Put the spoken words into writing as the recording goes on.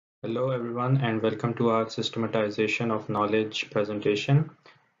Hello everyone and welcome to our systematization of knowledge presentation,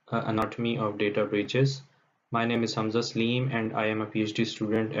 Anatomy of Data Breaches. My name is Hamza Saleem and I am a PhD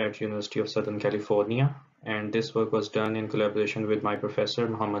student at University of Southern California, and this work was done in collaboration with my professor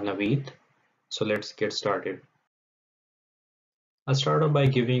Muhammad Naveed. So let's get started. I'll start off by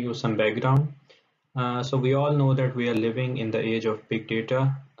giving you some background. So we all know that we are living in the age of big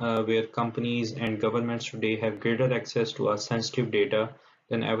data, where companies and governments today have greater access to our sensitive data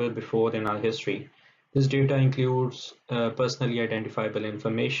than ever before in our history. This data includes personally identifiable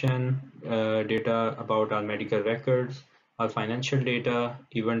information, data about our medical records, our financial data,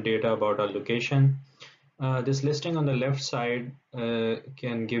 even data about our location. This listing on the left side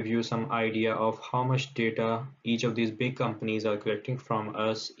can give you some idea of how much data each of these big companies are collecting from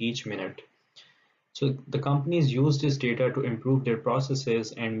us each minute. So the companies use this data to improve their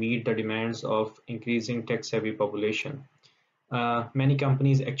processes and meet the demands of increasing tech-savvy population. Many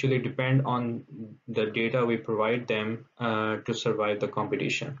companies actually depend on the data we provide them to survive the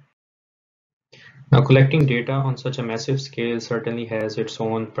competition. Now, collecting data on such a massive scale certainly has its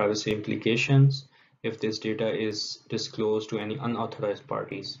own privacy implications if this data is disclosed to any unauthorized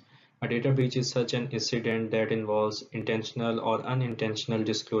parties. A data breach is such an incident that involves intentional or unintentional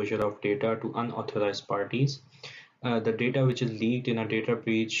disclosure of data to unauthorized parties. The data which is leaked in a data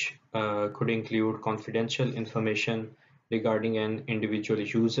breach could include confidential information regarding an individual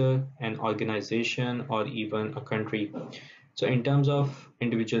user, an organization, or even a country. So in terms of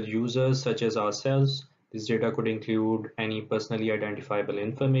individual users such as ourselves, this data could include any personally identifiable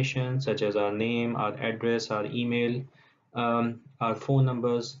information such as our name, our address, our email, our phone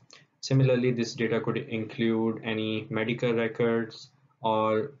numbers. Similarly, this data could include any medical records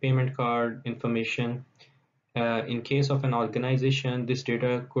or payment card information. In case of an organization, this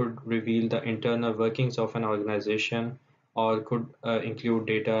data could reveal the internal workings of an organization or could include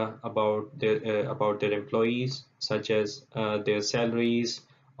data about their employees, such as their salaries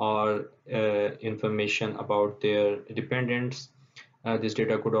or information about their dependents. This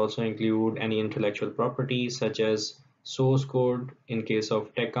data could also include any intellectual property, such as source code in case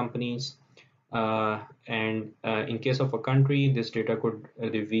of tech companies. And in case of a country, this data could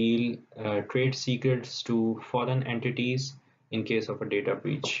reveal trade secrets to foreign entities in case of a data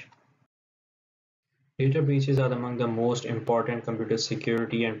breach. Data breaches are among the most important computer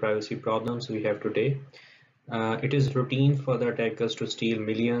security and privacy problems we have today. It is routine for the attackers to steal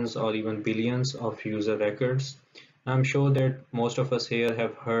millions or even billions of user records. I'm sure that most of us here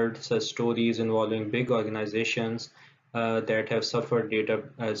have heard such stories involving big organizations that have suffered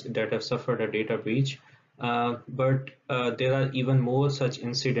a data breach. But there are even more such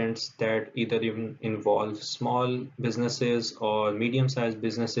incidents that either even involve small businesses or medium-sized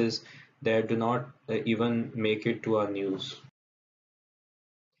businesses that do not even make it to our news.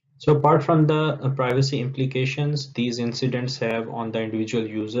 So apart from the privacy implications these incidents have on the individual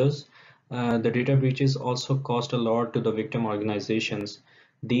users, the data breaches also cost a lot to the victim organizations.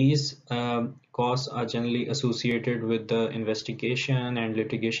 These costs are generally associated with the investigation and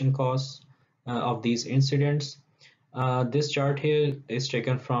litigation costs of these incidents. This chart here is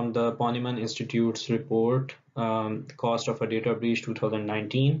taken from the Ponemon Institute's report, Cost of a Data Breach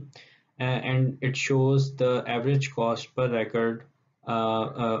 2019, and it shows the average cost per record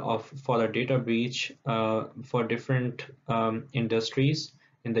for a data breach for different industries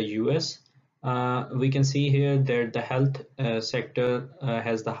in the US. We can see here that the health sector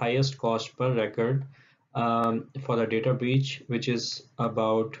has the highest cost per record for a data breach, which is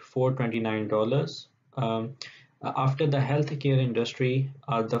about $429. After the healthcare industry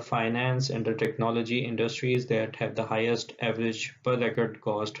are the finance and the technology industries that have the highest average per record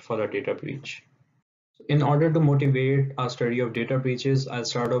cost for a data breach. In order to motivate our study of data breaches, I'll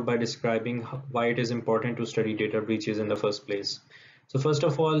start off by describing why it is important to study data breaches in the first place. So first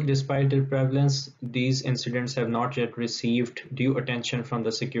of all, despite their prevalence, these incidents have not yet received due attention from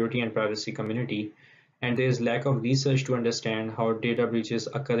the security and privacy community, and there is lack of research to understand how data breaches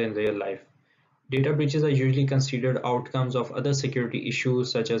occur in real life. Data breaches are usually considered outcomes of other security issues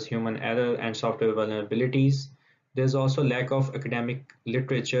such as human error and software vulnerabilities. There's also lack of academic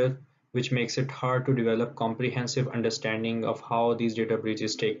literature, which makes it hard to develop comprehensive understanding of how these data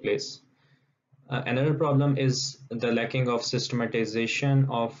breaches take place. Another problem is the lacking of systematization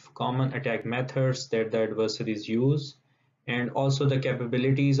of common attack methods that the adversaries use, and also the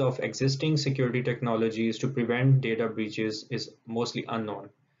capabilities of existing security technologies to prevent data breaches is mostly unknown.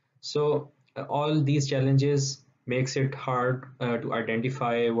 So all these challenges makes it hard to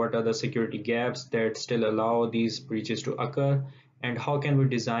identify what are the security gaps that still allow these breaches to occur and how can we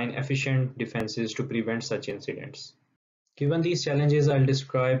design efficient defenses to prevent such incidents. Given these challenges, I'll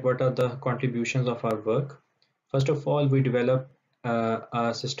describe what are the contributions of our work. First of all, we develop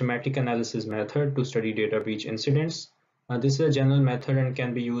a systematic analysis method to study data breach incidents. This is a general method and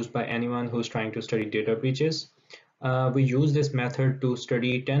can be used by anyone who's trying to study data breaches. We use this method to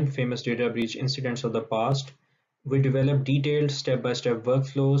study 10 famous data breach incidents of the past. We develop detailed step-by-step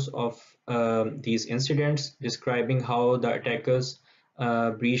workflows of these incidents, describing how the attackers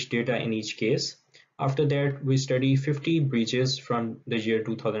breach data in each case. After that, we study 50 breaches from the year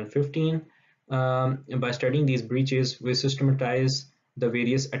 2015. By studying these breaches, we systematize the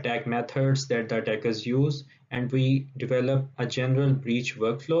various attack methods that the attackers use, and we develop a general breach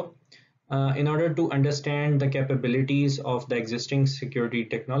workflow. In order to understand the capabilities of the existing security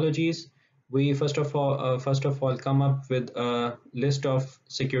technologies, we first of all come up with a list of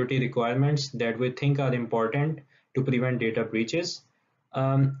security requirements that we think are important to prevent data breaches.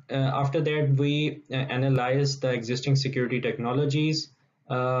 After that, we analyze the existing security technologies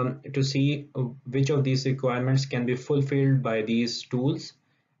to see which of these requirements can be fulfilled by these tools.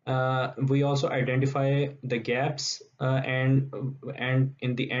 We also identify the gaps and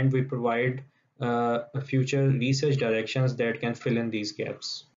in the end we provide future research directions that can fill in these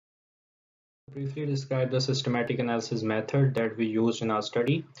gaps. Briefly describe the systematic analysis method that we used in our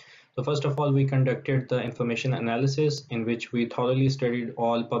study. So first of all, we conducted the information analysis in which we thoroughly studied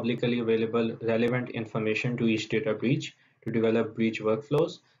all publicly available relevant information to each data breach to develop breach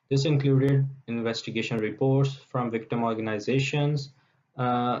workflows. This included investigation reports from victim organizations.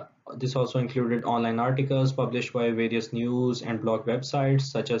 Uh, this also included online articles published by various news and blog websites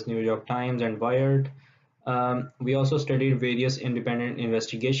such as New York Times and Wired. We also studied various independent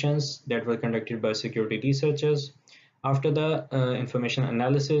investigations that were conducted by security researchers. After the information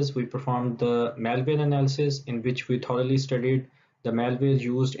analysis, we performed the malware analysis in which we thoroughly studied the malware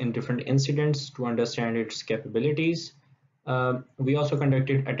used in different incidents to understand its capabilities. We also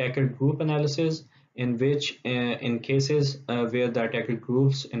conducted attacker group analysis in which in cases where the attacker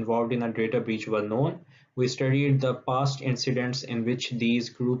groups involved in a data breach were known, we studied the past incidents in which these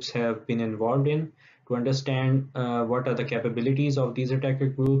groups have been involved in to understand what are the capabilities of these attacker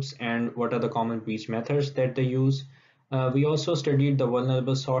groups and what are the common breach methods that they use. We also studied the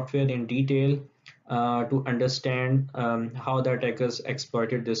vulnerable software in detail to understand how the attackers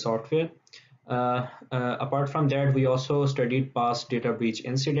exploited this software. Apart from that, we also studied past data breach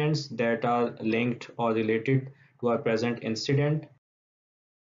incidents that are linked or related to our present incident.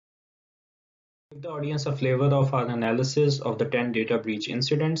 To give the audience a flavor of our analysis of the 10 data breach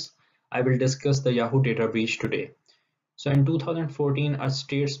incidents, I will discuss the Yahoo data breach today. So in 2014, a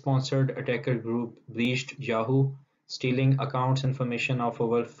state-sponsored attacker group breached Yahoo, stealing accounts information of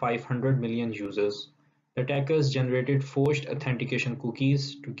over 500 million users. The attackers generated forged authentication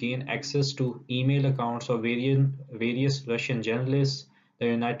cookies to gain access to email accounts of various Russian journalists, the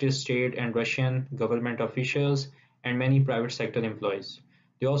United States and Russian government officials, and many private sector employees.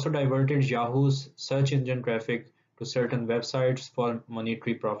 They also diverted Yahoo's search engine traffic to certain websites for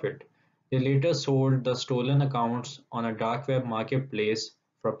monetary profit. They later sold the stolen accounts on a dark web marketplace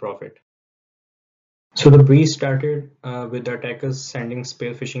for profit. So the breach started with the attackers sending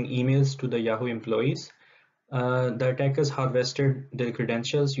spear phishing emails to the Yahoo employees. The attackers harvested their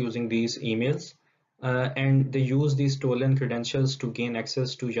credentials using these emails, and they used these stolen credentials to gain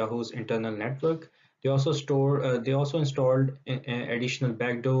access to Yahoo's internal network. They also installed additional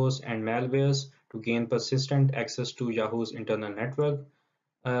backdoors and malwares to gain persistent access to Yahoo's internal network.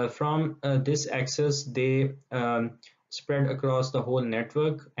 From this access, they spread across the whole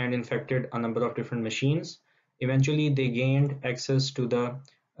network and infected a number of different machines. Eventually, they gained access to the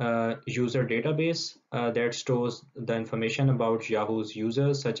user database that stores the information about Yahoo's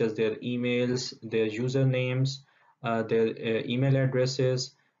users, such as their emails, their usernames, their email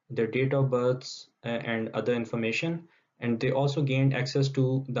addresses, their date of births, and other information. And they also gained access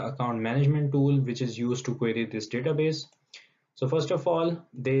to the account management tool, which is used to query this database. So first of all,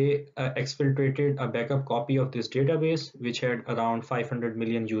 they exfiltrated a backup copy of this database, which had around 500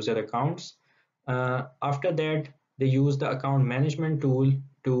 million user accounts. After that, they used the account management tool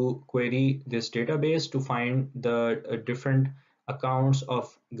to query this database to find the different accounts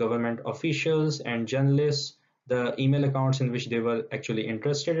of government officials and journalists, the email accounts in which they were actually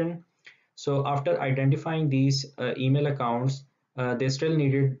interested in. So after identifying these email accounts, they still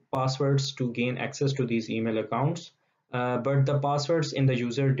needed passwords to gain access to these email accounts. But the passwords in the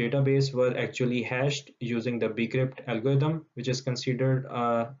user database were actually hashed using the bcrypt algorithm, which is considered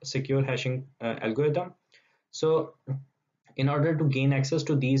a secure hashing algorithm. So in order to gain access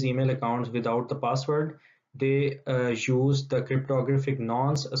to these email accounts without the password, they use the cryptographic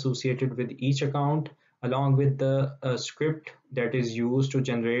nonce associated with each account along with the script that is used to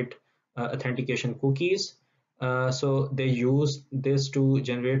generate authentication cookies. So they use this to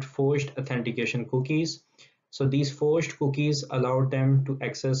generate forged authentication cookies. So these forged cookies allowed them to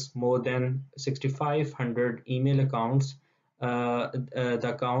access more than 6,500 email accounts,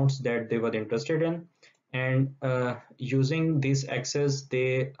 the accounts that they were interested in. And using this access,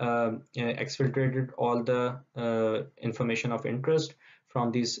 they exfiltrated all the information of interest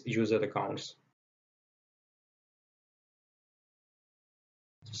from these user accounts.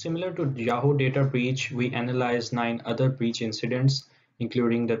 Similar to Yahoo data breach, we analyzed 9 other breach incidents,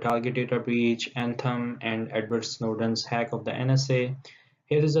 including the Target data breach, Anthem, and Edward Snowden's hack of the NSA.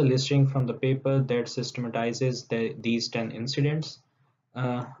 Here is a listing from the paper that systematizes these 10 incidents.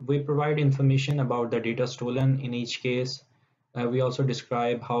 We provide information about the data stolen in each case. We also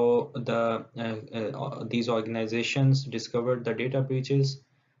describe how these organizations discovered the data breaches.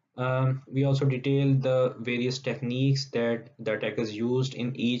 We also detail the various techniques that the attackers used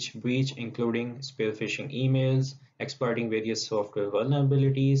in each breach, including spear phishing emails, exploiting various software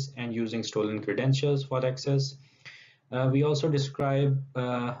vulnerabilities, and using stolen credentials for access. We also describe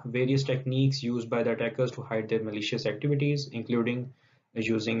various techniques used by the attackers to hide their malicious activities, including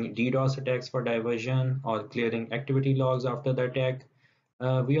using DDoS attacks for diversion or clearing activity logs after the attack.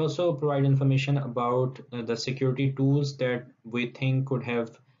 We also provide information about the security tools that we think could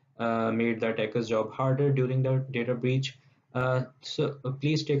have made the attacker's job harder during the data breach.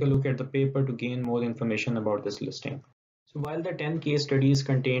 Please take a look at the paper to gain more information about this listing. So while the 10 case studies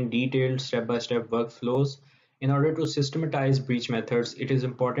contain detailed step-by-step workflows, in order to systematize breach methods, it is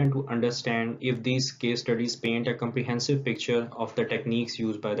important to understand if these case studies paint a comprehensive picture of the techniques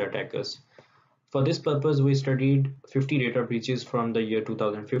used by the attackers. For this purpose, we studied 50 data breaches from the year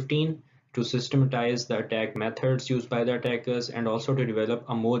 2015 to systematize the attack methods used by the attackers and also to develop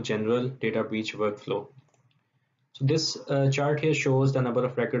a more general data breach workflow. So this chart here shows the number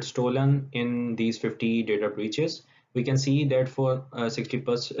of records stolen in these 50 data breaches. We can see that for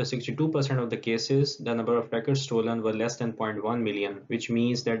 62% of the cases, the number of records stolen were less than 0.1 million, which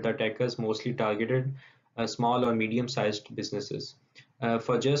means that the attackers mostly targeted small or medium-sized businesses.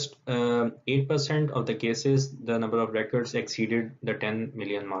 For just 8% of the cases, the number of records exceeded the 10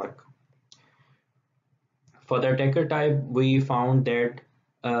 million mark. For the attacker type, we found that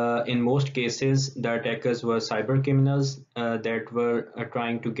in most cases, the attackers were cyber criminals that were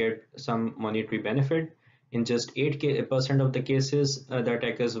trying to get some monetary benefit. In just 8% of the cases, the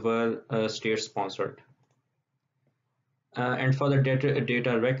attackers were state-sponsored. And for the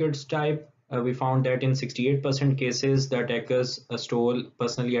data records type, we found that in 68% cases, the attackers stole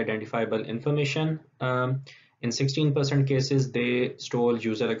personally identifiable information. In 16% cases, they stole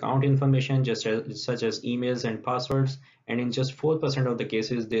user account information, such as emails and passwords. And in just 4% of the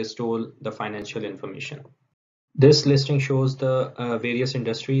cases, they stole the financial information. This listing shows the various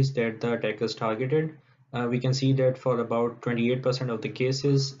industries that the attackers targeted. We can see that for about 28% of the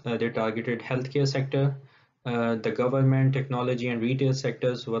cases, they targeted healthcare sector. The government, technology, and retail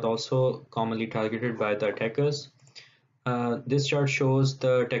sectors were also commonly targeted by the attackers. This chart shows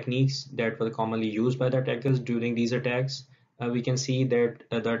the techniques that were commonly used by the attackers during these attacks. We can see that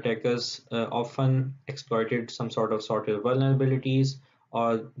the attackers often exploited some sort of software vulnerabilities,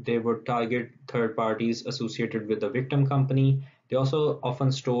 or they would target third parties associated with the victim company. They also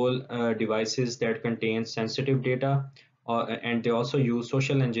often stole devices that contain sensitive data, and they also use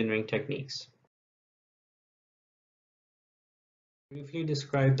social engineering techniques. Briefly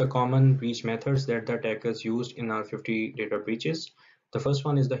describe the common breach methods that the attackers used in our 50 data breaches. The first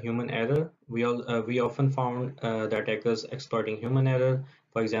one is the human error. We often found the attackers exploiting human error.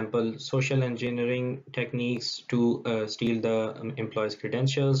 For example, social engineering techniques to steal the employee's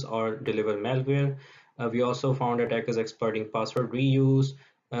credentials or deliver malware. We also found attackers exploiting password reuse.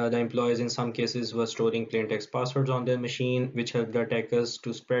 The employees in some cases were storing plain text passwords on their machine, which helped the attackers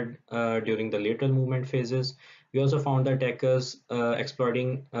to spread during the later movement phases. We also found the attackers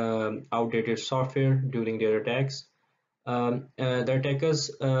exploiting outdated software during their attacks. The attackers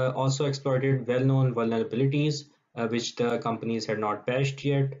also exploited well-known vulnerabilities which the companies had not patched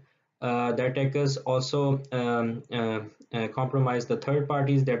yet. The attackers also compromised the third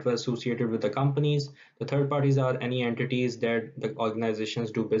parties that were associated with the companies. The third parties are any entities that the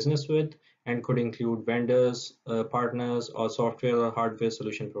organizations do business with and could include vendors, partners, or software or hardware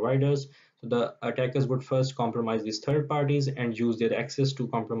solution providers. So the attackers would first compromise these third parties and use their access to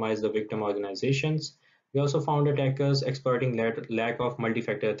compromise the victim organizations. We also found attackers exploiting lack of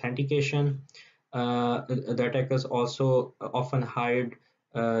multi-factor authentication. The attackers also often hide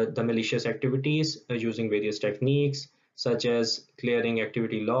the malicious activities using various techniques, such as clearing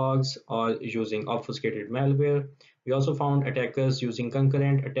activity logs or using obfuscated malware. We also found attackers using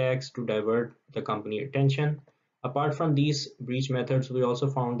concurrent attacks to divert the company attention. Apart from these breach methods, we also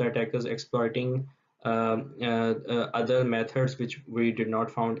found the attackers exploiting other methods which we did not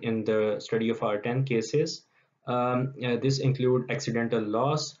found in the study of our 10 cases. This include accidental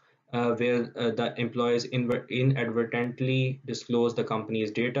loss, where the employees inadvertently disclose the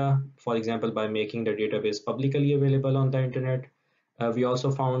company's data, for example, by making the database publicly available on the internet. We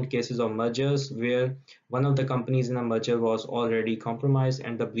also found cases of mergers where one of the companies in a merger was already compromised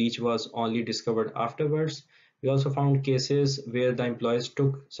and the breach was only discovered afterwards. We also found cases where the employees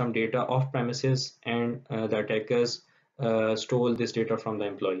took some data off premises and the attackers stole this data from the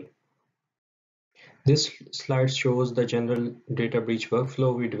employee. This slide shows the general data breach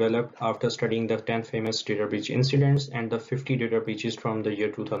workflow we developed after studying the 10 famous data breach incidents and the 50 data breaches from the year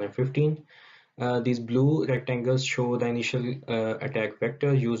 2015. These blue rectangles show the initial attack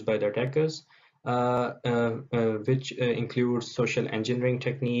vector used by the attackers, which includes social engineering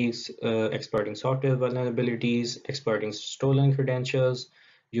techniques, exploiting software vulnerabilities, exploiting stolen credentials,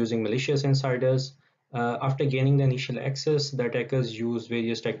 using malicious insiders. After gaining the initial access, the attackers use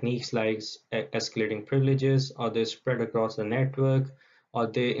various techniques like escalating privileges, or they spread across the network, or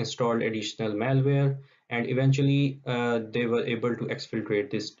they installed additional malware, and eventually they were able to exfiltrate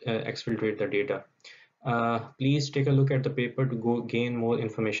the data. Please take a look at the paper to gain more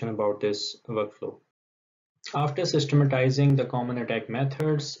information about this workflow. After systematizing the common attack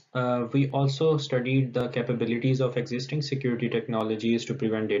methods, we also studied the capabilities of existing security technologies to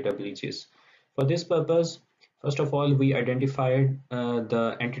prevent data breaches. For this purpose, first of all, we identified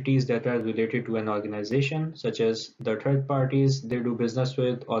the entities that are related to an organization, such as the third parties they do business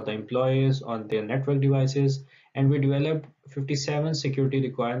with, or the employees on their network devices, and we developed 57 security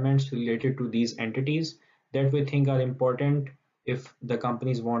requirements related to these entities that we think are important if the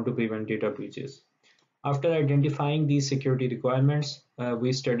companies want to prevent data breaches. After identifying these security requirements,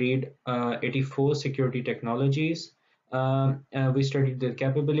 we studied 84 security technologies. We studied their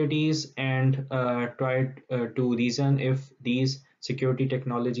capabilities and tried to reason if these security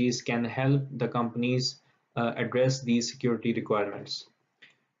technologies can help the companies address these security requirements.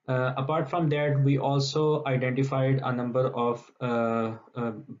 Apart from that, we also identified a number of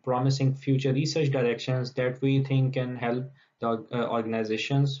promising future research directions that we think can help the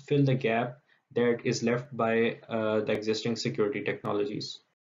organizations fill the gap that is left by the existing security technologies.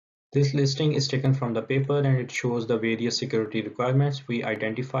 This listing is taken from the paper and it shows the various security requirements we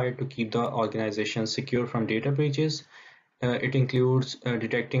identified to keep the organization secure from data breaches. It includes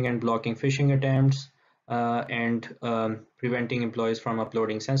detecting and blocking phishing attempts, and preventing employees from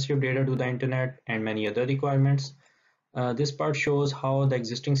uploading sensitive data to the internet, and many other requirements. This part shows how the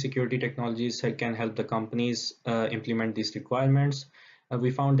existing security technologies can help the companies implement these requirements.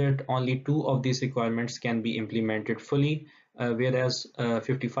 We found that only 2 of these requirements can be implemented fully, whereas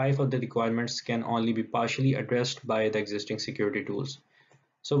 55 of the requirements can only be partially addressed by the existing security tools.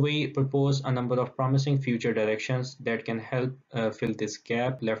 So we propose a number of promising future directions that can help fill this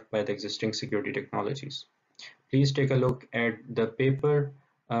gap left by the existing security technologies. Please take a look at the paper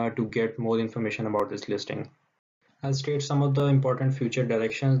to get more information about this listing. I'll state some of the important future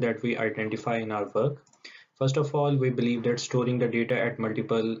directions that we identify in our work. First of all, we believe that storing the data at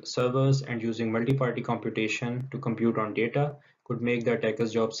multiple servers and using multi-party computation to compute on data could make the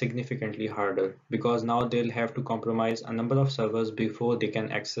attacker's job significantly harder, because now they'll have to compromise a number of servers before they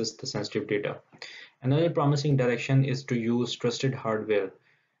can access the sensitive data. Another promising direction is to use trusted hardware.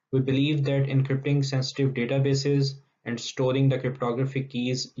 We believe that encrypting sensitive databases and storing the cryptographic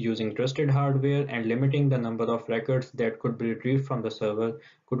keys using trusted hardware and limiting the number of records that could be retrieved from the server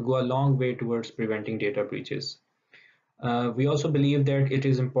could go a long way towards preventing data breaches. We also believe that it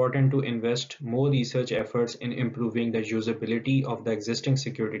is important to invest more research efforts in improving the usability of the existing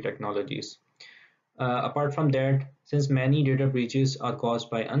security technologies. Apart from that, since many data breaches are caused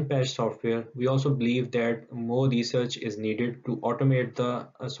by unpatched software, we also believe that more research is needed to automate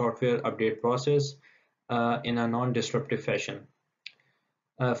the software update process in a non-disruptive fashion.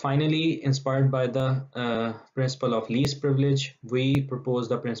 Finally, inspired by the principle of least privilege, we propose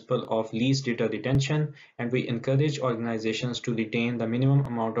the principle of least data retention, and we encourage organizations to retain the minimum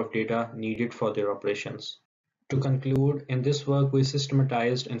amount of data needed for their operations. To conclude, in this work, we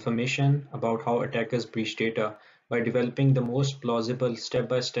systematized information about how attackers breach data by developing the most plausible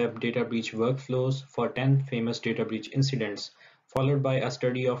step-by-step data breach workflows for 10 famous data breach incidents, followed by a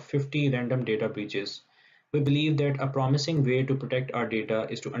study of 50 random data breaches. We believe that a promising way to protect our data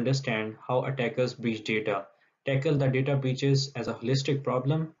is to understand how attackers breach data, tackle the data breaches as a holistic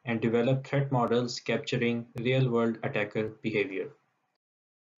problem, and develop threat models capturing real-world attacker behavior.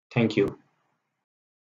 Thank you.